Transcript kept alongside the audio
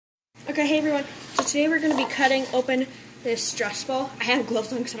Okay, hey everyone. So today we're going to be cutting open this stress ball. I have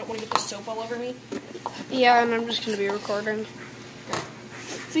gloves on because I don't want to get the soap all over me. Yeah, and I'm just going to be recording.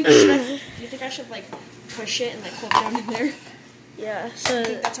 Do you think I should like push it and like hold it down in there? Yeah, so I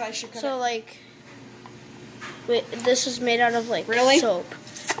think that's how I should cut so it. like, wait, this is made out of like soap.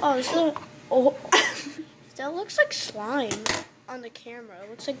 Oh, this is that looks like slime on the camera. It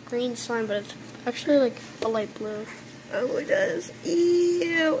looks like green slime, but it's actually like a light blue. Oh, it does.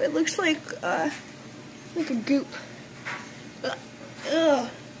 Ew! It looks like a goop. Ugh.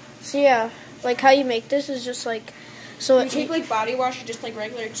 So yeah, like how you make this is just like, so you take like body wash or just like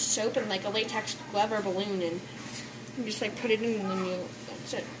regular soap and like a latex glove or balloon and you just like put it in and then you.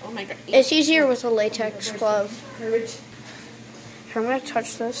 That's it. Oh my god. It's easier with a latex glove. Garbage. Here, I'm gonna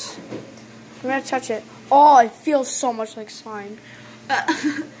touch this. I'm gonna touch it. Oh, it feels so much like slime.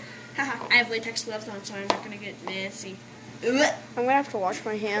 I have latex gloves on, so I'm not gonna get messy. I'm gonna have to wash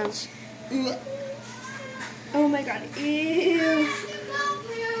my hands. Oh my god. Ew.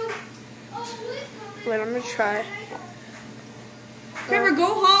 Wait, I'm gonna try. Trevor,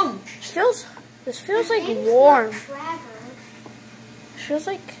 go home. This feels like warm. It feels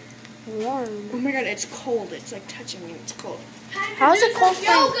like warm. Oh my god, it's cold. It's like touching me. It's cold. How is it cold for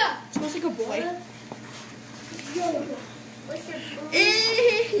you? It smells like a boy.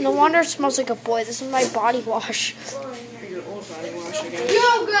 No wonder it smells like a boy. This is my body wash. Your old body wash again.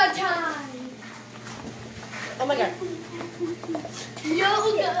 Yoga time! Oh my god.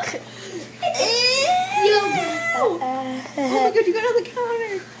 Yoga! Oh my god, you got on the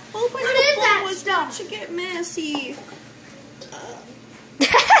counter. Oh my god, What is that was stuff? to get messy.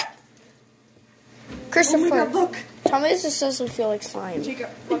 Christopher, Oh my god, look. tell me this doesn't feel like slime. Jacob,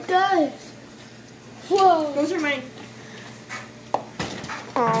 look. It does. Whoa. Those are mine.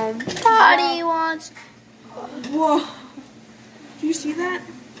 Body wants. Whoa. Do you see that?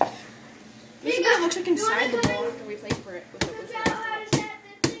 This is what it looks like inside the bowl after we play for it with it.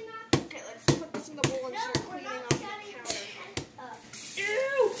 Okay, let's put this in the bowl and start cleaning off the counter.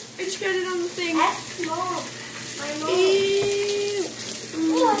 Ew! I just got it on the thing. Ew!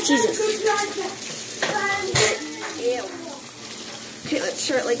 Jesus. Ew. Okay, let's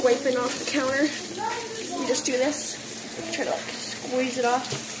start like wiping off the counter. We just do this. Try to like squeeze it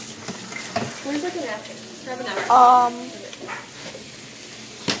off. Where's like a napkin? Grab a napkin.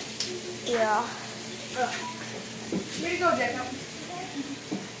 Yeah. Way to go, Jacob.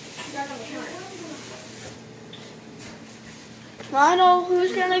 Back on the counter. I know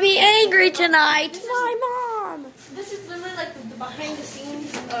who's gonna be angry tonight. My mom. This is literally like the behind the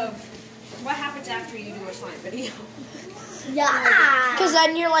scenes of what happens after you do a slime video. Yeah. Because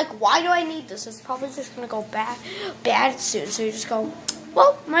then you're like, why do I need this? It's probably just gonna go bad soon. So you just go,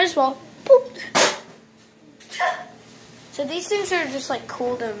 well, might as well. Poop. So these things are just like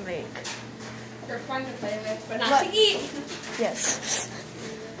cool to make. They're fun to play with, but not to eat. Yes.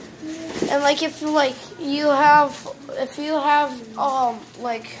 And like if you have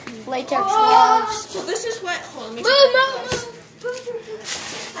like latex gloves. So this is what. Hold on, let me take my gloves.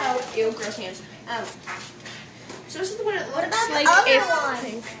 Oh, ew, gross hands. So this is what it looks like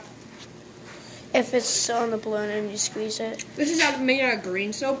If it's on the balloon and you squeeze it. This is made out of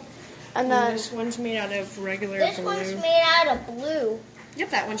green soap. And then this one's made out of regular This blue. one's made out of blue. Yep,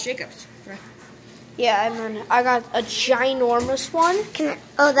 that one's Jacob's. Right. yeah, and then I got a ginormous one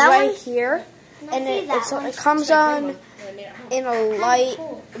Oh, that right one? here. And one. it comes on in a light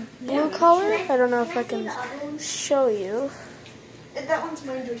blue color. I don't know if I can show you. That one's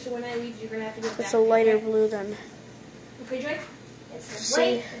mine, Joy, so when I leave, you're going to have to get It's a lighter blue than. Okay, Joy? It's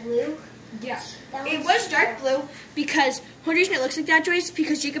light blue. Yeah. It was dark blue because one reason it looks like that, Joyce,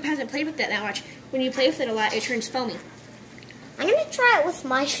 because Jacob hasn't played with it that much. When you play with it a lot, it turns foamy. I'm going to try it with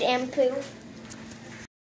my shampoo.